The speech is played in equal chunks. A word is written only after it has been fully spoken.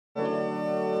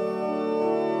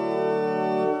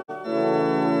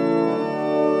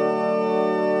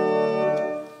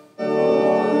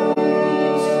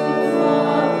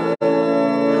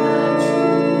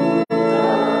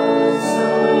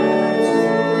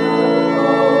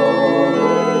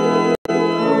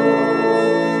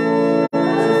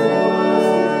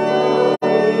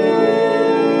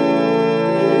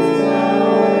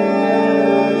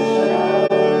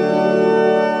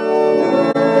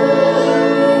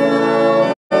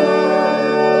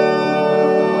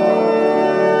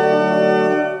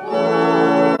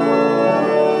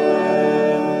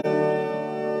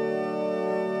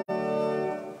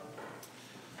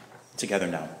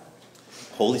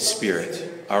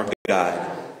Spirit, our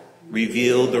God,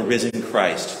 reveal the risen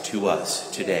Christ to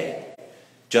us today.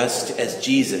 Just as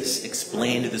Jesus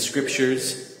explained the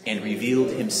Scriptures and revealed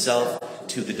himself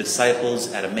to the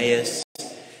disciples at Emmaus,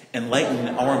 enlighten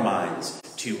our minds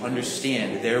to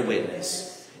understand their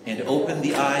witness and open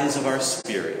the eyes of our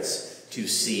spirits to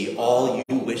see all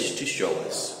you wish to show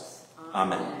us.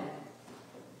 Amen.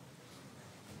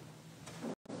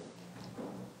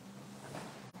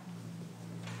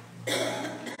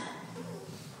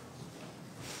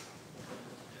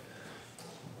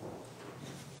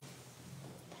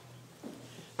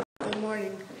 Good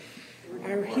morning.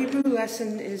 Our Hebrew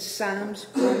lesson is Psalms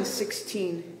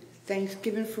 116,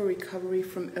 Thanksgiving for recovery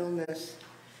from illness.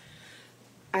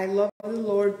 I love the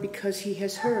Lord because he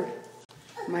has heard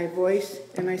my voice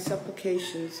and my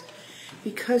supplications,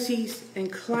 because he's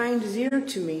inclined his ear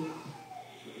to me.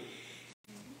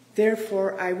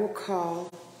 Therefore I will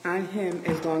call on him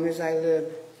as long as I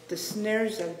live. The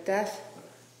snares of death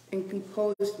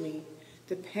encomposed me.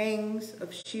 The pangs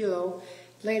of Sheol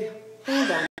laid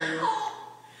hold on me.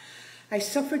 I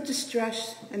suffered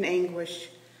distress and anguish.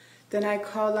 Then I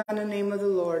called on the name of the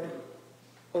Lord.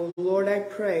 O Lord, I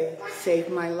pray, save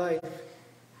my life.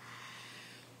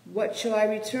 What shall I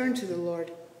return to the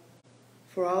Lord?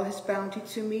 For all his bounty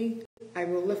to me, I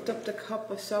will lift up the cup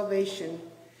of salvation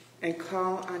and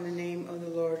call on the name of the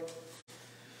Lord.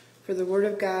 For the word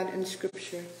of God in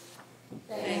Scripture.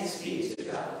 Thanks be to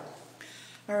God.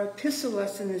 Our epistle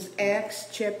lesson is Acts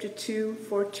chapter 2,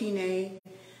 14a,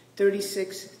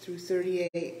 36 through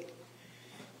 38.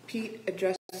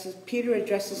 Peter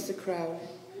addresses the crowd.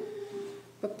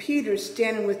 But Peter,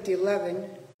 standing with the 11,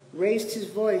 raised his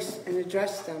voice and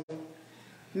addressed them.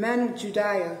 Men of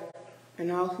Judea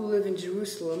and all who live in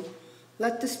Jerusalem,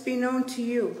 let this be known to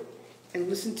you, and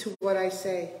listen to what I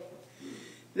say.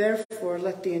 Therefore,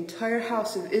 let the entire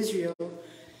house of Israel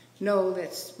know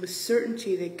that with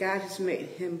certainty that God has made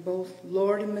him both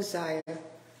Lord and Messiah,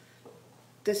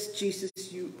 this Jesus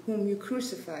whom you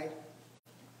crucified.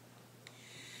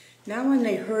 Now when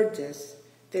they heard this,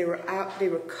 they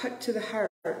were cut to the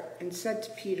heart and said to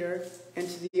Peter and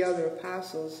to the other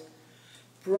apostles,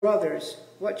 Brothers,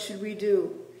 what should we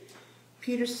do?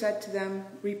 Peter said to them,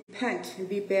 Repent and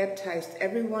be baptized,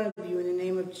 every one of you, in the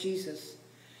name of Jesus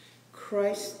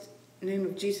Christ, so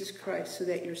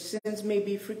that your sins may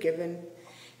be forgiven,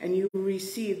 and you will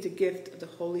receive the gift of the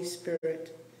Holy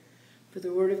Spirit. For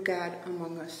the word of God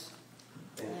among us.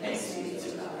 Thanks be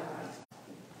to God.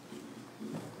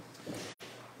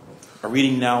 A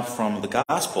reading now from the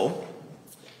Gospel.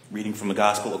 Reading from the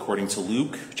Gospel according to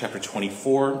Luke, chapter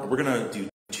 24. We're going to do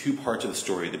two parts of the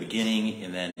story, the beginning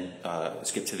and then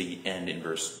skip to the end in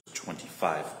verse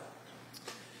 25.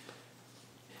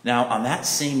 Now, on that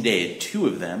same day, two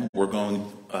of them were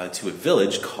going to a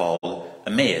village called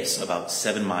Emmaus, about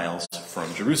 7 miles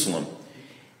from Jerusalem,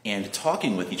 and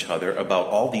talking with each other about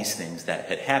all these things that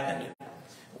had happened.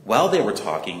 While they were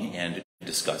talking and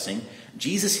discussing,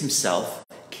 Jesus himself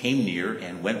came near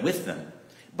and went with them,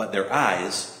 but their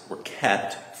eyes were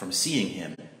kept from seeing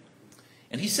him.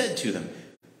 And he said to them,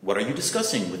 What are you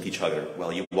discussing with each other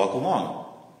while you walk along?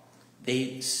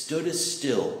 They stood as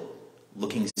still,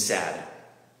 looking sad.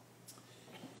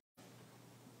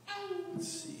 Let's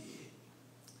see.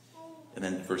 And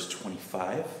then verse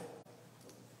 25.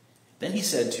 Then he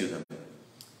said to them,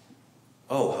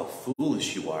 Oh, how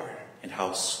foolish you are, and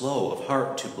how slow of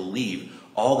heart to believe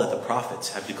all that the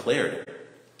prophets have declared.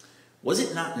 Was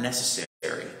it not necessary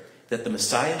that the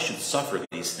Messiah should suffer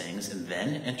these things and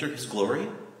then enter his glory?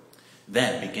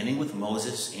 Then, beginning with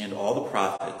Moses and all the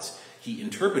prophets, he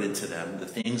interpreted to them the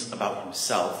things about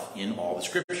himself in all the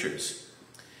Scriptures.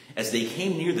 As they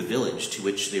came near the village to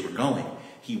which they were going,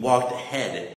 he walked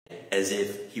ahead as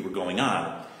if he were going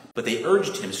on. But they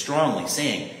urged him strongly,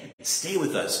 saying, Stay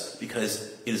with us,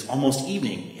 because it is almost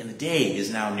evening, and the day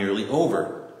is now nearly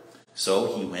over.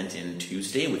 So he went in to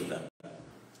stay with them.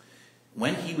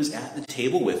 When he was at the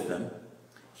table with them,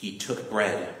 he took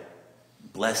bread,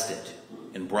 blessed it,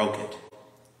 and broke it,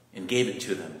 and gave it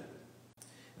to them.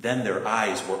 Then their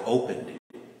eyes were opened,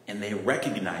 and they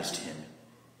recognized him,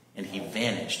 and he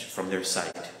vanished from their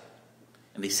sight.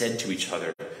 And they said to each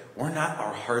other, Were not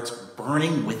our hearts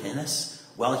burning within us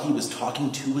while he was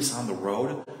talking to us on the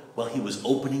road, while he was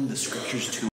opening the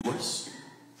Scriptures to us?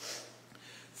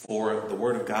 For the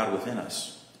word of God within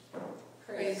us.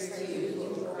 Praise to you,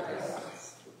 Lord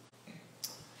Christ.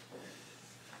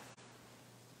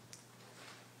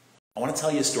 I want to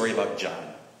tell you a story about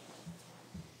John.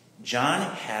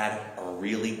 John had a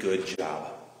really good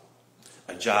job.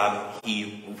 A job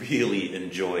he really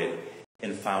enjoyed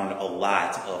and found a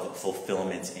lot of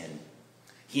fulfillment in.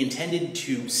 He intended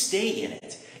to stay in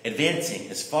it, advancing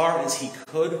as far as he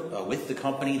could with the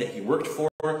company that he worked for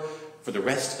the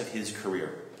rest of his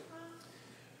career.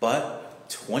 But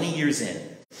 20 years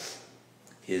in,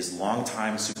 his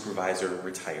longtime supervisor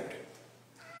retired,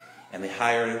 and they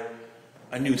hired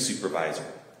a new supervisor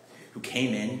who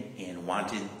came in and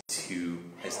wanted to,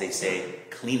 as they say,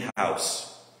 clean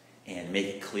house and make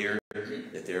it clear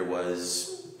that there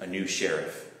was a new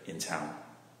sheriff in town.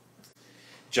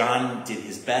 John did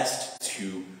his best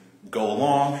to go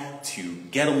along, to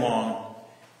get along,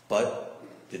 but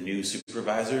the new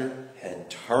supervisor had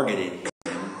targeted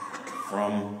him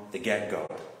from the get-go.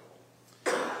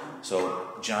 So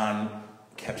John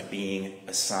kept being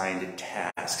assigned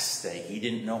tasks that he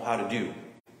didn't know how to do,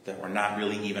 that were not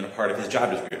really even a part of his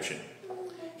job description.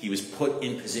 He was put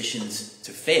in positions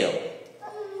to fail,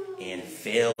 and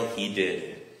fail he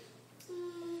did.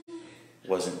 It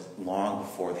wasn't long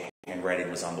before the handwriting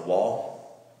was on the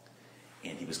wall,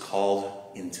 and he was called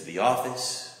into the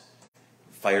office,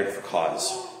 fired for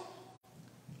cause,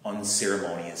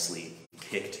 unceremoniously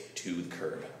kicked to the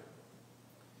curb.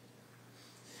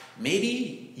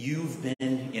 Maybe you've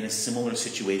been in a similar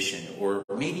situation, or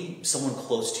maybe someone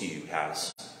close to you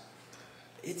has.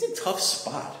 It's a tough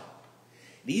spot.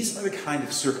 These are the kind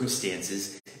of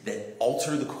circumstances that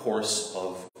alter the course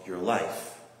of your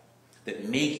life, that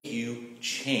make you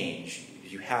change.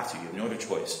 You have to, you have no other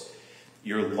choice.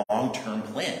 Your long-term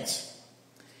plans.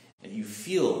 And you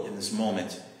feel in this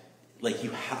moment like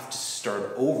you have to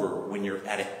start over when you're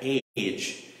at an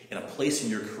age, in a place in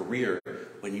your career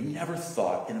when you never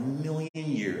thought in a million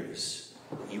years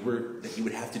that you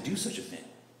would have to do such a thing.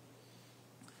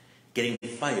 Getting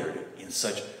fired in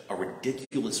such a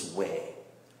ridiculous way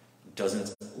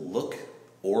doesn't look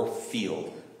or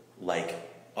feel like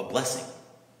a blessing.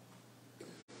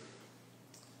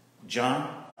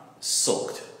 John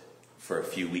sulked for a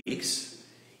few weeks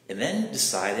and then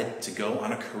decided to go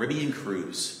on a Caribbean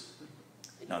cruise.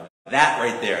 Now that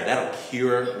right there, that'll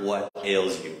cure what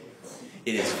ails you.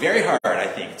 It is very hard, I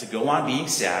think, to go on being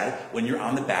sad when you're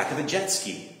on the back of a jet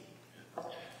ski.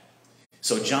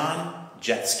 So John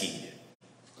jet skied.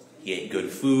 He ate good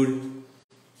food.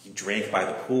 He drank by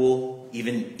the pool,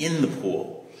 even in the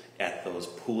pool, at those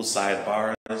poolside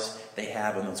bars they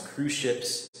have on those cruise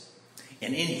ships.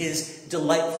 And in his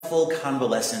delightful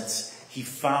convalescence, he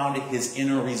found his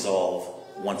inner resolve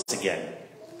once again.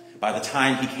 By the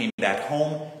time he came back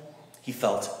home, he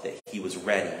felt that he was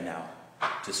ready now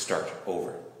to start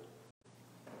over.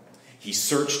 He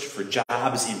searched for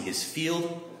jobs in his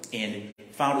field and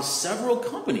found several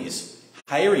companies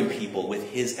hiring people with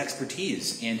his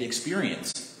expertise and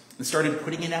experience, and started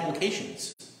putting in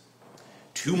applications.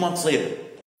 2 months later,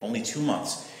 only 2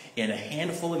 months, and a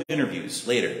handful of interviews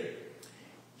later,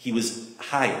 he was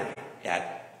hired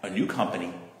at a new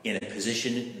company in a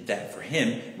position that for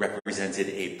him represented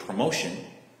a promotion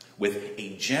with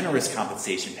a generous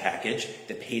compensation package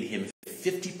that paid him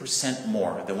 50%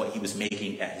 more than what he was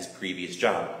making at his previous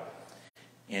job,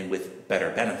 and with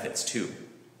better benefits too.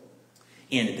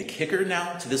 And the kicker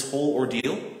now to this whole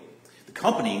ordeal, the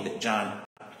company that John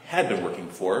had been working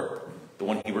for, the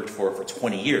one he worked for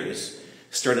 20 years,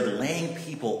 started laying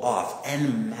people off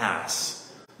en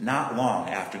masse not long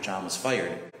after John was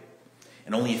fired.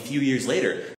 And only a few years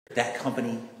later, that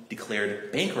company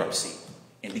declared bankruptcy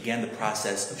and began the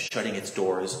process of shutting its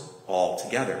doors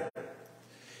altogether.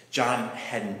 John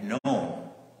hadn't known,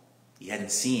 he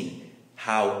hadn't seen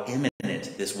how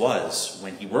imminent this was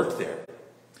when he worked there.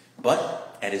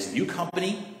 But at his new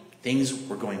company, things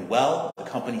were going well. The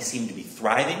company seemed to be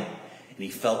thriving, and he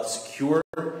felt secure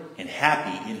and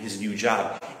happy in his new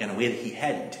job in a way that he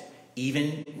hadn't,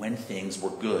 even when things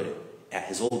were good at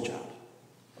his old job.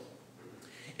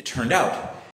 It turned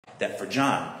out that for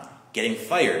John, getting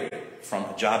fired from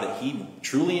a job that he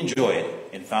truly enjoyed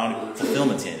and found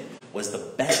fulfillment in was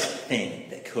the best thing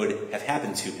that could have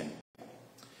happened to him.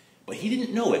 But he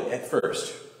didn't know it at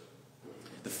first.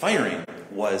 The firing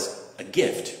was a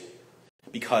gift,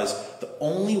 because the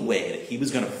only way that he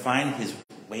was going to find his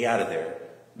way out of there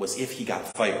was if he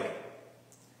got fired.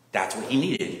 That's what he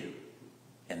needed.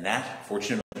 And that,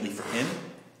 fortunately for him,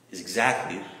 is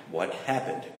exactly what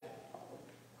happened.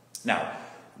 Now,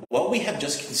 what we have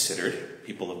just considered,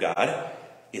 people of God,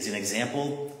 is an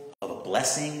example of a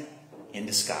blessing in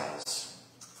disguise.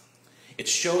 It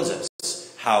shows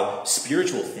us how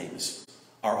spiritual things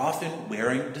are often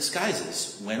wearing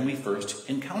disguises when we first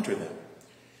encounter them,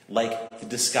 like the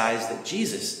disguise that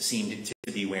Jesus seemed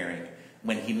to be wearing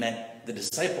when he met the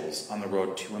disciples on the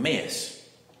road to Emmaus.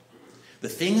 The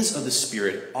things of the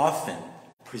Spirit often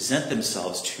present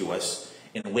themselves to us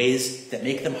in ways that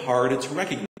make them hard to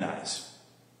recognize.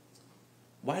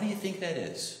 Why do you think that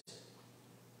is?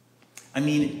 I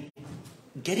mean,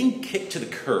 getting kicked to the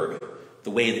curb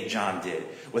the way that John did,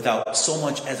 without so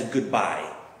much as a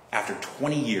goodbye, after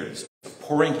 20 years of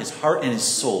pouring his heart and his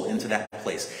soul into that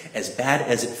place, as bad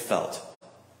as it felt,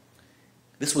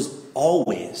 this was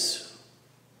always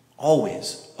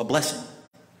a blessing.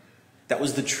 That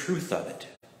was the truth of it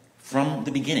from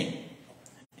the beginning.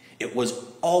 It was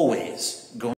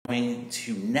always going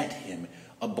to net him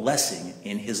a blessing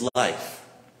in his life.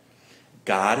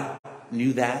 God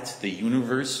knew that. The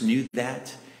universe knew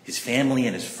that. His family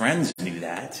and his friends knew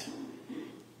that.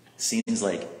 Seems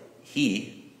like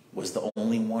he was the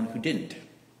only one who didn't.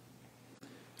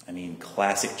 I mean,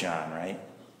 classic John, right?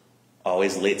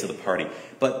 Always late to the party.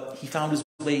 But he found his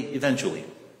way eventually.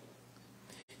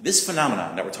 This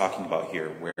phenomenon that we're talking about here,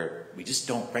 where we just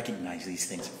don't recognize these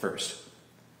things at first,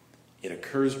 it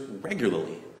occurs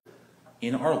regularly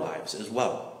in our lives as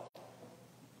well.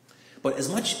 But as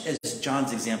much as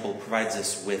John's example provides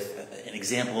us with an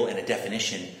example and a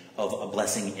definition of a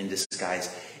blessing in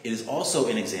disguise, it is also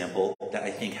an example that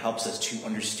I think helps us to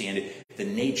understand the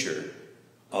nature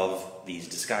of these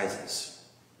disguises.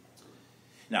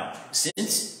 Now,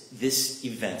 since this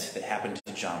event that happened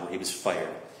to John, where he was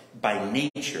fired, by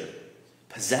nature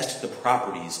possessed the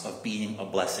properties of being a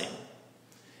blessing,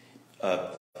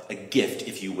 a gift,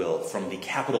 if you will, from the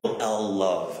capital L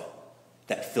love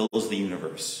that fills the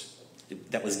universe,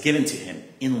 that was given to him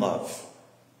in love,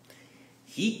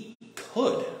 he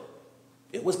could,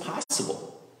 it was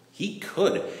possible, he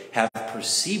could have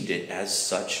perceived it as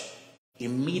such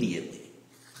immediately.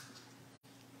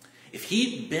 If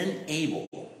he'd been able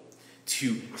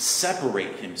to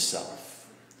separate himself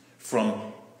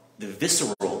from the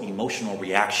visceral emotional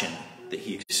reaction that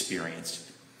he experienced,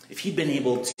 if he'd been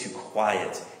able to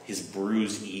quiet his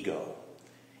bruised ego,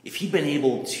 if he'd been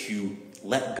able to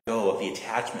let go of the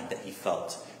attachment that he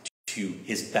felt to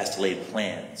his best laid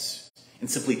plans, and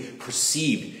simply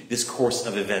perceived this course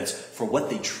of events for what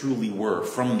they truly were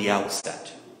from the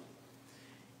outset,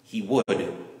 he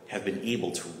would have been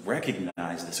able to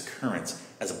recognize this occurrence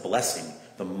as a blessing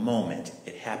the moment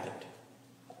it happened.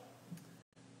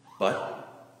 But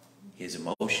his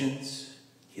emotions,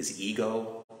 his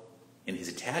ego, and his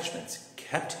attachments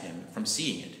kept him from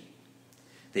seeing it.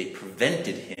 They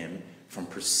prevented him from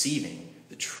perceiving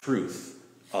the truth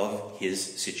of his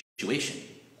situation.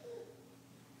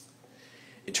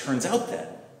 It turns out then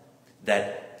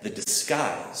that the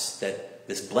disguise that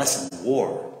this blessing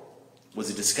wore was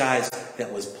a disguise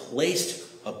that was placed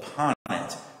upon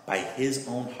it by his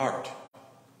own heart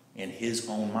and his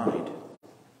own mind.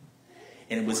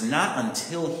 And it was not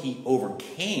until he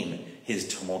overcame his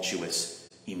tumultuous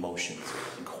emotions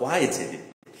and quieted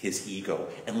his ego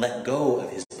and let go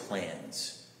of his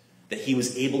plans that he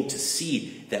was able to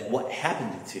see that what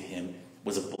happened to him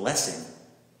was a blessing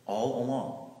all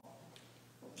along.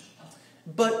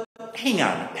 But hang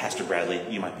on, Pastor Bradley,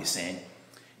 you might be saying.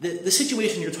 The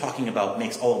situation you're talking about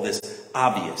makes all of this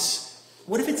obvious.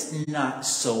 What if it's not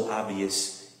so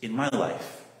obvious in my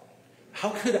life? How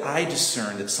could I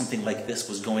discern that something like this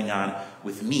was going on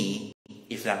with me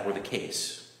if that were the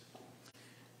case?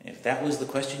 And if that was the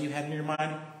question you had in your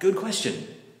mind, good question.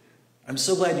 I'm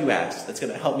so glad you asked. That's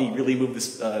going to help me really move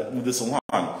this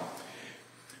along.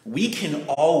 We can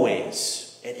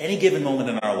always, at any given moment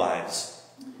in our lives,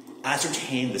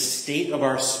 ascertain the state of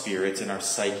our spirits and our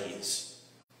psyches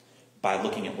by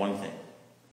looking at one thing,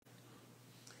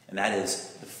 and that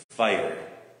is the fire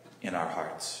in our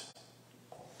hearts.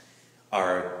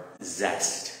 Our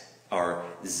zest, our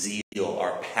zeal,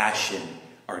 our passion,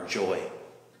 our joy.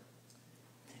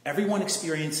 Everyone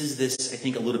experiences this, I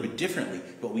think, a little bit differently,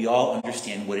 but we all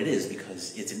understand what it is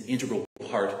because it's an integral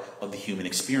part of the human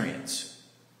experience.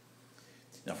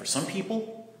 Now, for some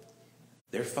people,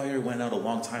 their fire went out a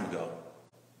long time ago,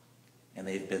 and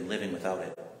they've been living without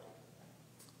it.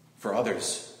 For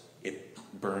others, it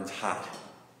burns hot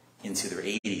into their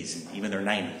 80s and even their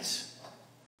 90s.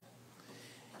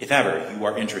 If ever you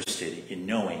are interested in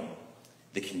knowing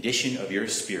the condition of your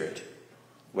spirit,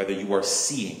 whether you are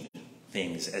seeing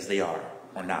things as they are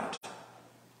or not,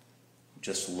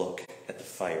 just look at the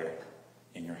fire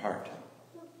in your heart.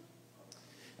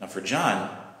 Now for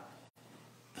John,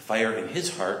 the fire in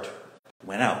his heart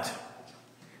went out,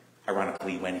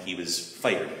 ironically, when he was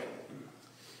fired.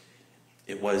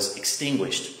 It was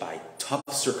extinguished by tough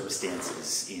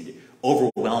circumstances and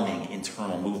overwhelming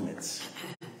internal movements.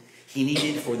 He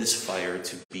needed for this fire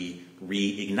to be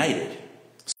reignited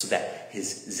so that his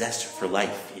zest for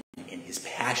life and his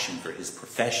passion for his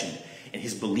profession and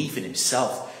his belief in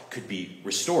himself could be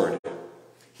restored.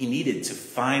 He needed to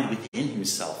find within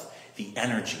himself the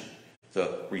energy,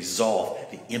 the resolve,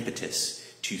 the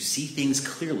impetus to see things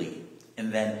clearly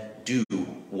and then do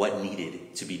what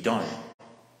needed to be done.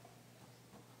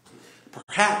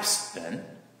 Perhaps, then,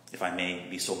 if I may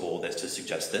be so bold as to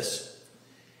suggest this,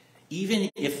 even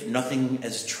if nothing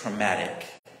as traumatic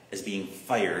as being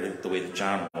fired the way that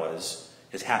John was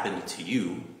has happened to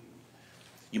you,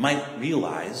 you might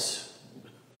realize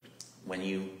when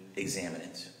you examine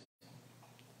it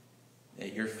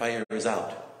that your fire is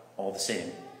out all the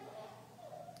same.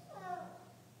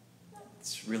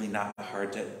 It's really not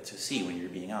hard to see when you're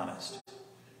being honest.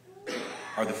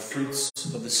 Are the fruits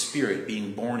of the Spirit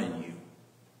being born in you?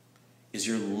 Is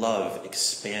your love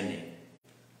expanding?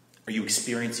 Are you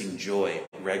experiencing joy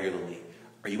regularly?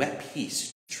 Are you at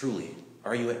peace, truly?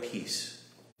 Are you at peace?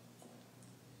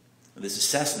 This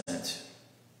assessment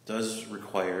does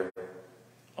require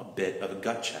a bit of a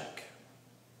gut check.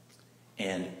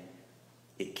 And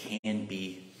it can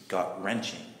be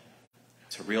gut-wrenching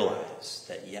to realize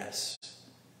that, yes,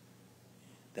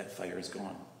 that fire is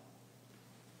gone.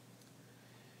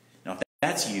 Now, if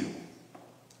that's you,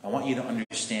 I want you to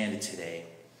understand today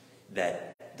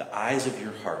that the eyes of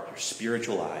your heart, your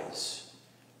spiritual eyes,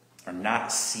 are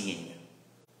not seeing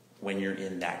when you're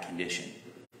in that condition.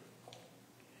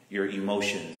 Your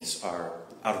emotions are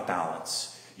out of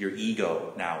balance. Your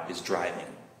ego now is driving.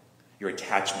 Your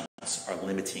attachments are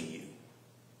limiting you.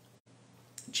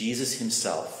 Jesus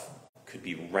himself could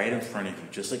be right in front of you,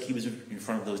 just like he was in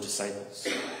front of those disciples,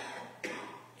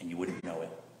 and you wouldn't know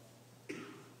it.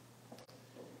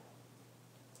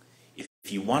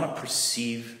 If you want to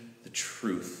perceive the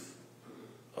truth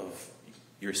of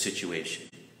your situation,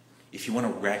 if you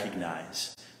want to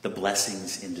recognize the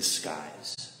blessings in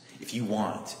disguise, if you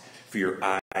want for your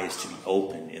eyes to be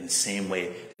opened in the same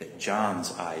way that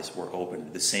John's eyes were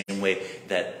opened, the same way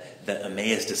that the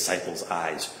Emmaus disciples'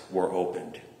 eyes were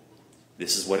opened,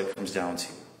 this is what it comes down to.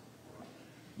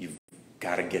 You've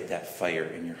got to get that fire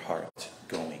in your heart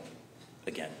going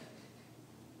again.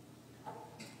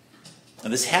 Now,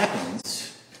 this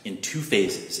happens in two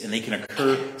phases, and they can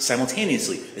occur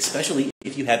simultaneously, especially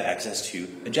if you have access to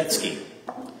a jet ski.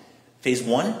 Phase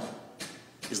one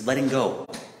is letting go.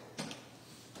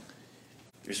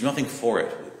 There's nothing for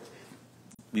it.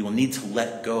 We will need to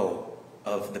let go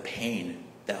of the pain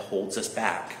that holds us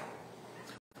back.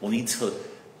 We'll need to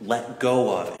let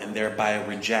go of and thereby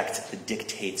reject the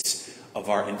dictates of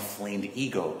our inflamed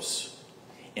egos.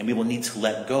 And we will need to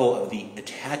let go of the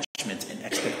attachments and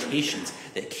expectations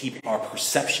that keep our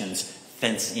perceptions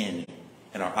fenced in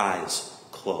and our eyes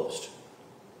closed.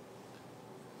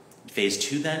 Phase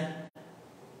two, then,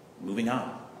 moving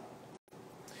on.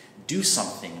 Do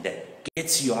something that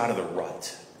gets you out of the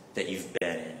rut that you've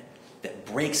been in, that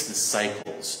breaks the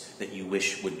cycles that you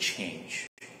wish would change.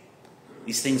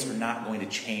 These things are not going to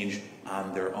change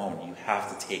on their own. You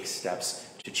have to take steps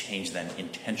to change them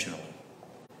intentionally.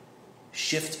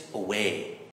 Shift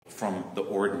away from the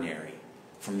ordinary,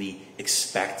 from the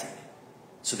expected,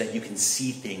 so that you can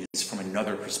see things from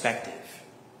another perspective.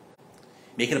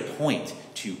 Make it a point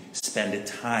to spend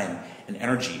time and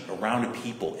energy around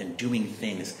people and doing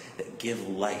things that give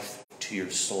life to your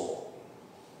soul.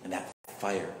 And that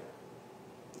fire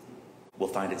will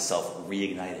find itself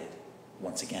reignited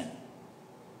once again.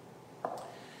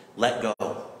 Let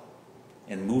go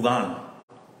and move on.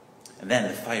 And then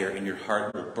the fire in your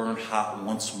heart will burn hot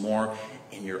once more,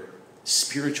 and your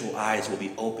spiritual eyes will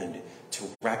be opened to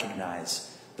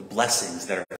recognize the blessings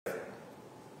that are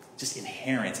just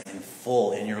inherent and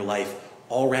full in your life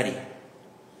already.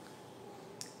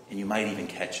 And you might even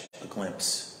catch a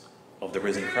glimpse of the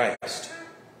risen Christ,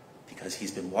 because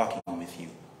he's been walking with you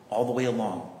all the way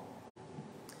along.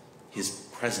 His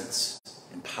presence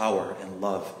and power and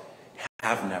love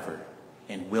have never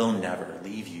and will never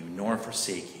leave you nor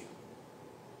forsake you.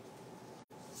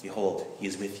 Behold, he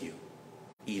is with you,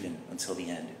 even until the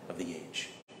end of the age.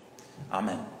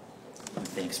 Amen. And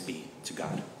thanks be to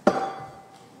God.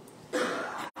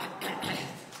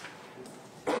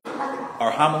 Our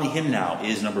homily hymn now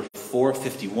is number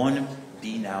 451,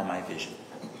 Be Now My Vision.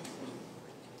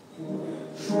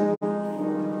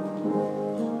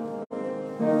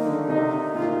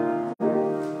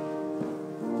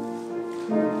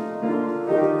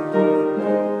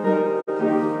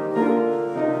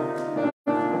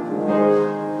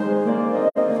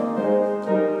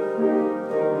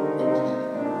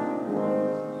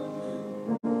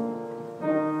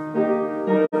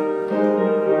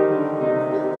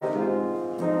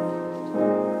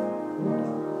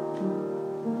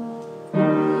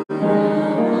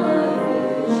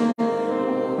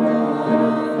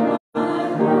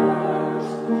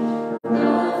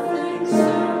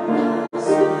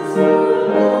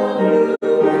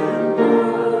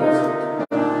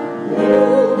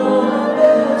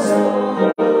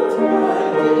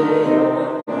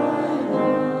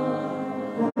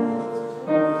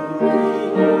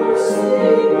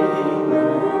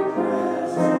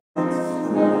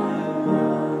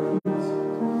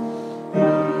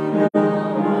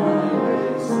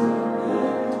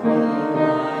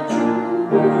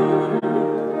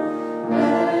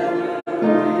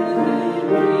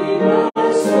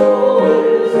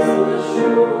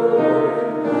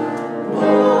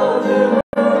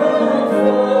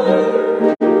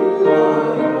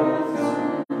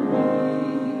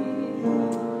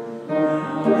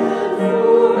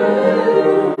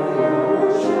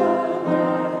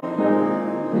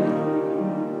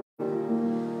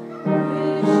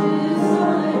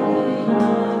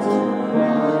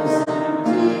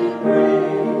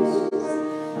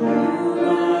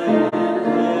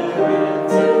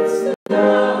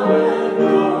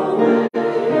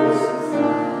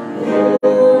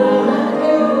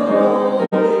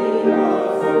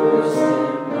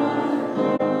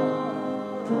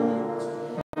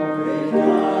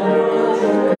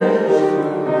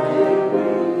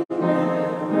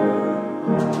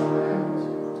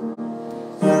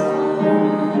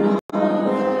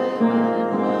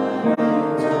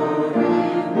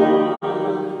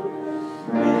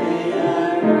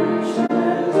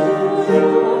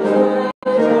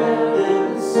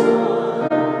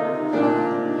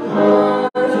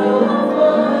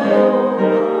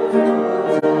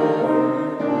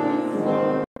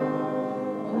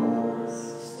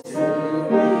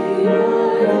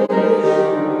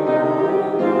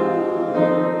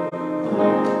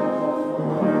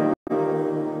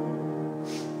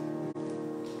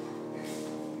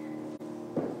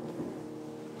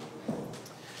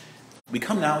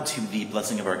 come now to the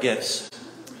blessing of our gifts.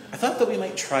 I thought that we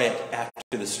might try it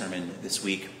after the sermon this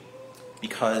week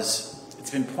because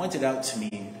it's been pointed out to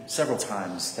me several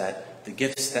times that the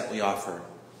gifts that we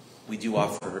do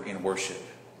offer in worship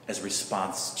as a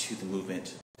response to the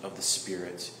movement of the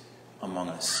Spirit among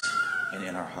us and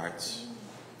in our hearts.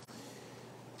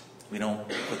 We don't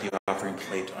put the offering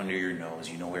plate under your nose.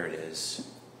 You know where it is.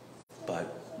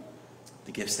 But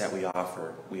the gifts that we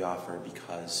offer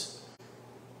because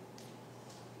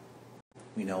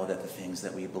we know that the things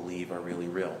that we believe are really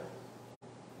real.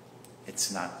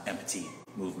 It's not empty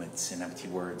movements and empty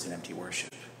words and empty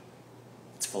worship.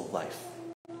 It's full of life.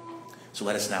 So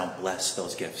let us now bless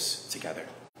those gifts together.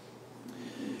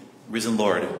 Risen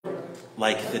Lord,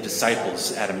 like the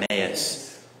disciples at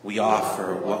Emmaus, we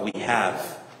offer what we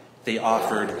have. They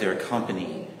offered their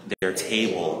company, their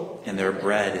table, and their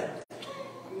bread.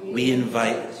 We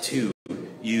invite, too,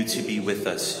 you to be with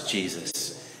us,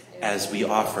 Jesus, as we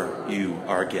offer you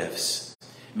our gifts.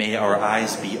 May our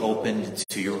eyes be opened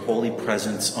to your holy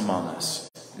presence among us,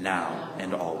 now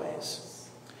and always.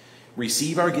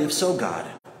 Receive our gifts, O God,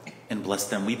 and bless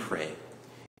them, we pray.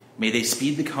 May they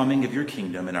speed the coming of your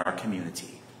kingdom in our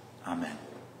community. Amen.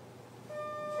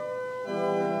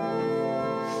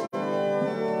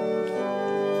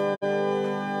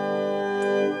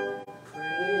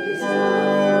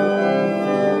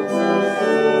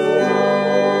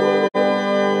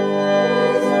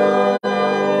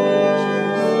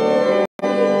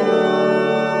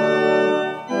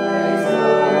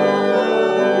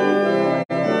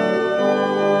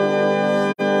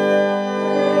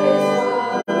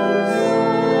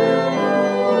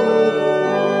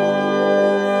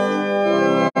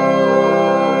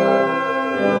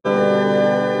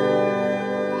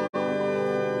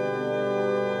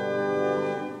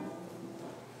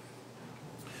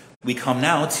 We come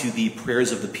now to the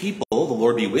prayers of the people. The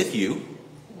Lord be with you.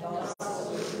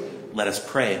 Let us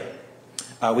pray.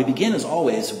 We begin, as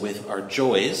always, with our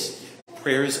joys.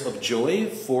 Prayers of joy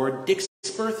for Dick's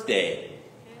birthday.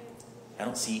 I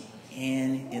don't see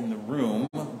Anne in the room,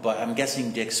 but I'm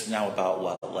guessing Dick's now about,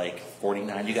 what, like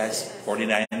 49? You guys,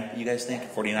 49, you guys think?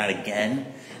 49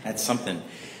 again? That's something.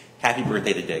 Happy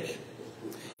birthday to Dick.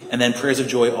 And then prayers of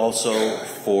joy also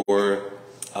for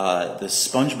the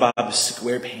SpongeBob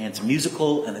SquarePants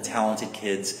musical and the talented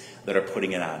kids that are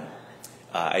putting it on.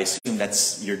 I assume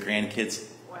that's your grandkids?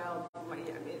 Well,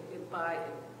 by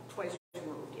twice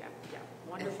removed, yeah.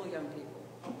 Wonderful young people.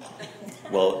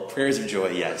 Well, prayers of joy,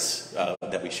 yes,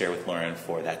 that we share with Lauren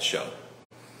for that show.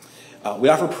 We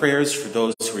offer prayers for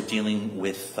those who are dealing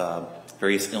with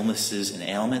various illnesses and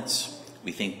ailments.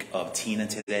 We think of Tina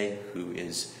today, who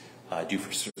is due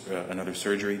for another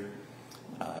surgery.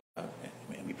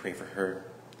 And we pray for her.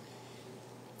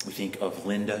 We think of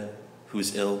Linda, who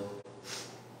is ill.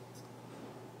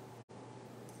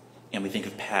 And we think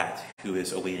of Pat, who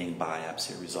is awaiting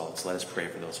biopsy results. Let us pray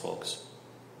for those folks.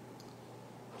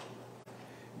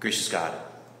 Gracious God,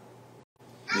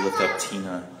 we lift up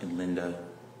Tina and Linda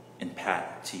and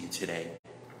Pat to you today.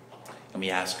 And we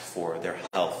ask for their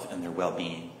health and their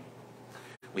well-being.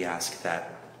 We ask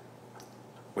that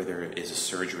where there is a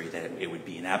surgery, that it would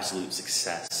be an absolute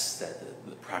success, that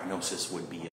the prognosis would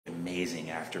be amazing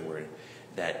afterward,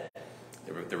 that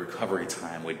the recovery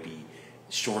time would be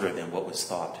shorter than what was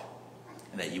thought,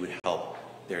 and that you would help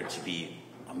there to be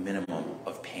a minimum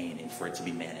of pain and for it to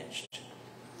be managed.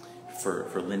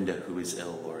 For Linda, who is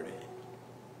ill, Lord,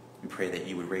 we pray that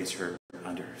you would raise her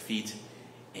onto her feet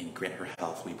and grant her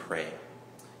health, we pray.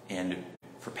 And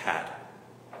for Pat,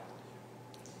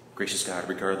 gracious God,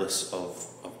 regardless of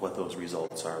what those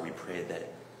results are, we pray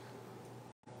that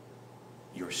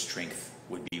your strength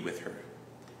would be with her,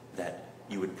 that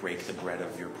you would break the bread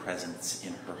of your presence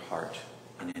in her heart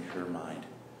and in her mind,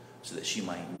 so that she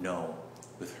might know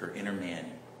with her inner man,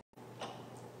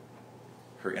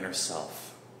 her inner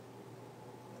self,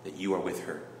 that you are with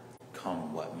her,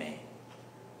 come what may.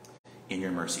 In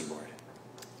your mercy, Lord,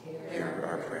 hear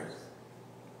our prayers.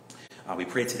 We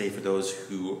pray today for those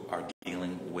who are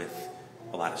dealing with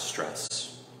a lot of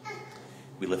stress.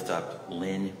 We lift up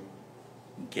Lynn,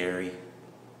 Gary,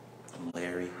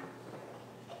 Larry,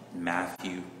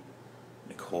 Matthew,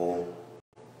 Nicole,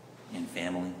 and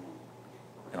family,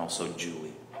 and also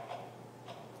Julie.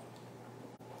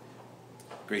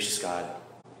 Gracious God,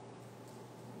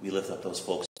 we lift up those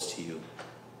folks to you,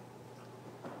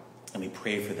 and we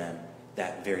pray for them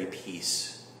that very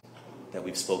peace that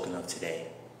we've spoken of today,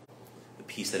 the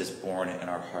peace that is born in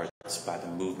our hearts by the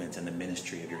movement and the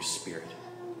ministry of your Spirit,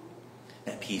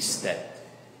 that peace that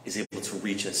is able to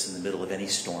reach us in the middle of any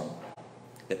storm,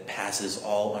 that passes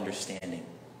all understanding.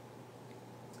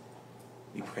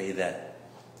 We pray that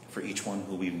for each one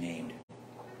who we've named,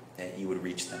 that you would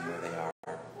reach them where they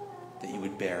are, that you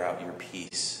would bear out your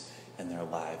peace in their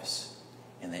lives,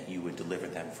 and that you would deliver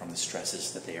them from the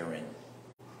stresses that they are in.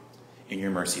 In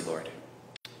your mercy, Lord,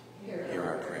 hear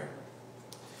our prayer.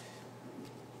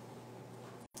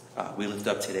 We lift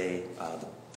up today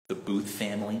the Booth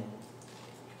family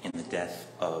in the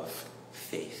death of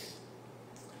Faith.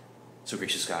 So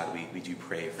gracious God, we do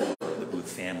pray for the Booth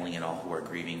family and all who are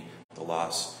grieving the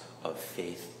loss of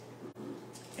Faith.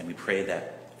 And we pray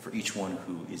that for each one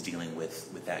who is dealing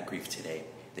with that grief today,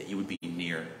 that you would be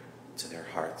near to their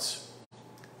hearts,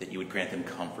 that you would grant them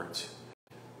comfort,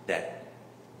 that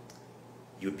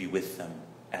you would be with them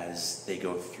as they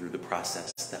go through the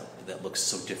process that looks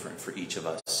so different for each of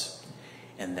us,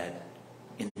 and that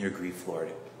in their grief,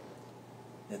 Lord,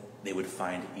 that they would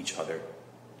find each other.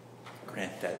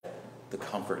 Grant that the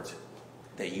comfort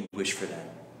that you wish for them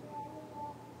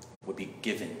would be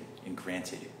given and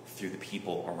granted through the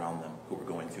people around them who are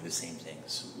going through the same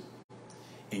things.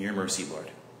 In your mercy, Lord,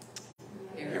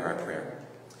 hear our prayer.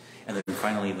 And then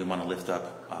finally, we want to lift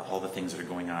up all the things that are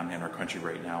going on in our country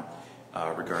right now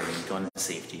regarding gun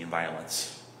safety and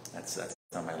violence. That's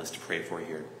on my list to pray for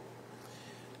here.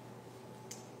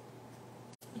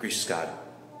 Gracious God,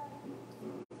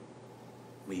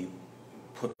 we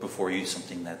put before you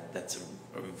something that's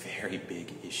a very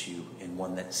big issue, and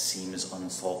one that seems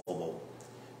unsolvable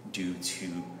due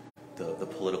to the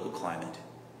political climate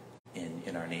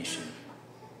in our nation.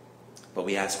 But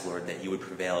we ask, Lord, that you would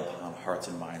prevail upon hearts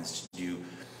and minds to do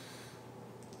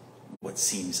what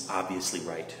seems obviously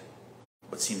right,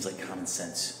 what seems like common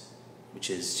sense, which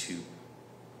is to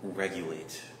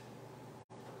regulate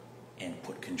and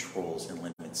put controls and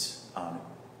limits on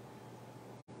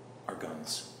our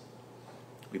guns.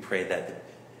 We pray that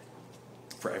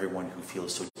for everyone who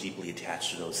feels so deeply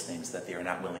attached to those things that they are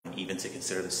not willing even to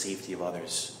consider the safety of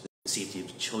others, the safety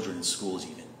of children in schools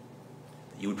even,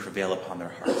 that you would prevail upon their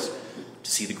hearts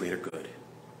to see the greater good.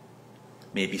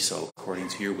 May it be so, according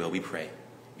to your will, we pray.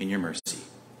 In your mercy,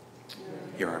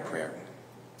 hear our prayer.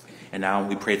 And now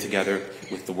we pray together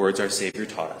with the words our Savior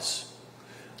taught us.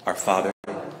 Our Father,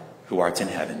 who art in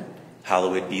heaven,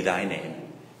 hallowed be thy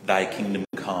name. Thy kingdom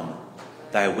come,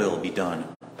 thy will be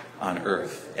done, on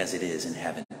earth as it is in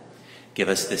heaven. Give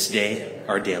us this day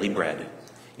our daily bread,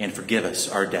 and forgive us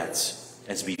our debts,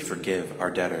 as we forgive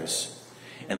our debtors.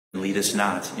 And lead us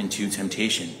not into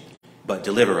temptation, but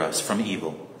deliver us from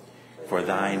evil. For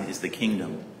thine is the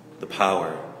kingdom, the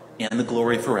power, and the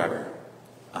glory forever.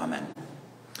 Amen.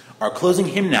 Our closing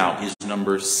hymn now is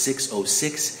number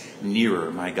 606,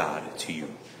 Nearer, My God, to You.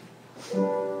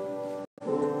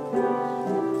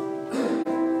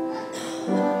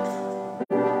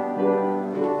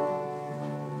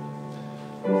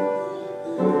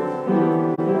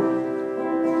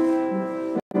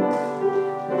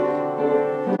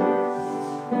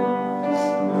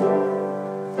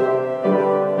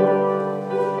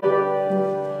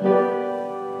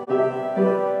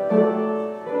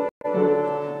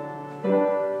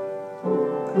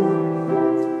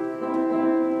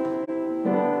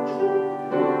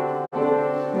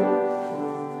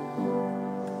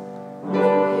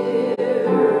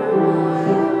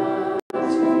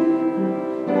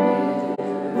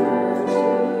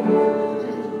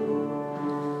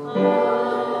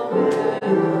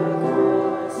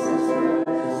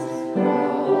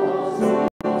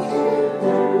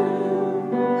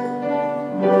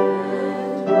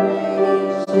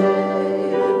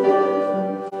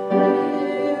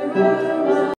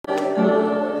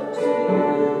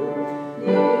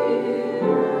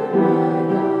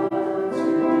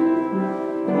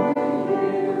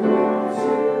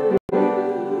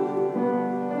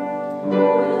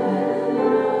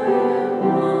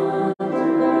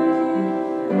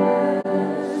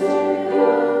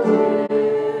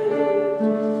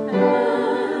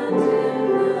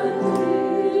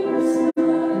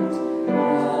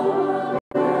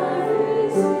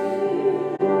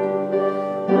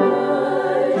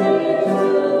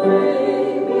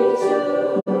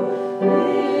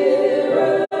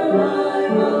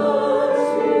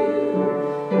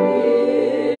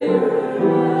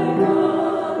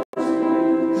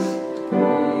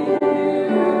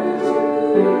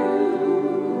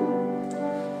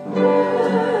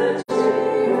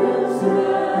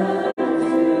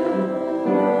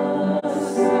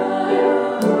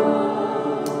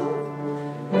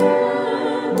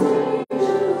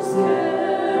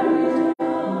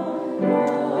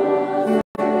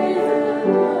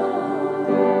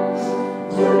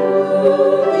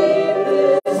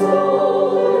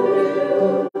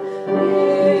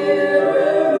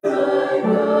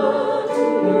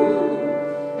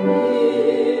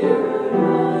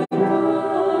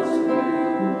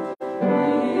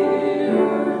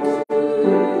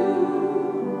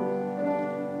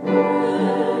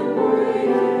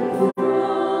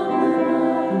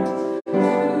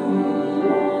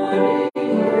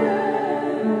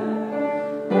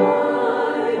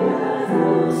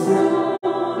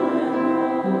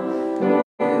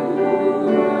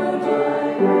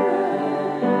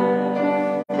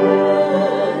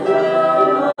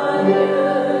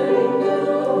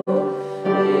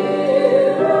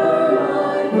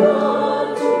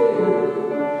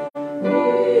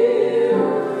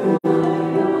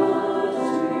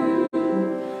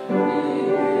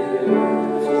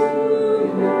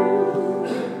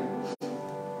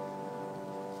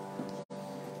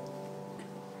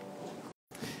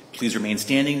 Please remain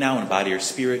standing now in body or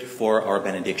spirit for our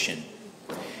benediction.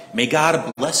 May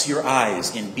God bless your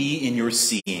eyes and be in your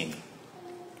seeing.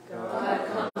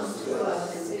 God comes to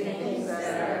us in things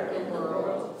that are in the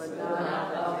world, but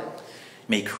not of it.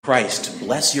 May Christ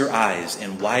bless your eyes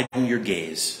and widen your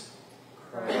gaze.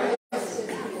 Christ is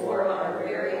before our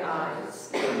very eyes,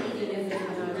 even if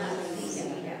we do not see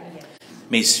him yet.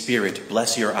 May Spirit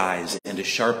bless your eyes and to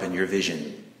sharpen your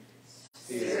vision.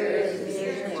 Spirit is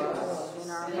near to us,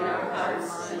 in our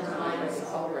hearts and minds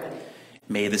already.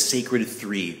 May the sacred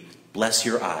three bless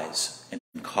your eyes and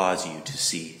cause you to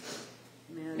see.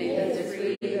 May the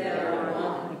three that are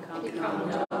one become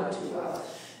known to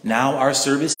us. Now our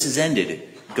service is ended.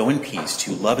 Go in peace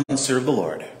to love and serve the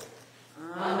Lord.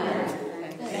 Amen.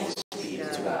 Thanks be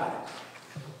to God.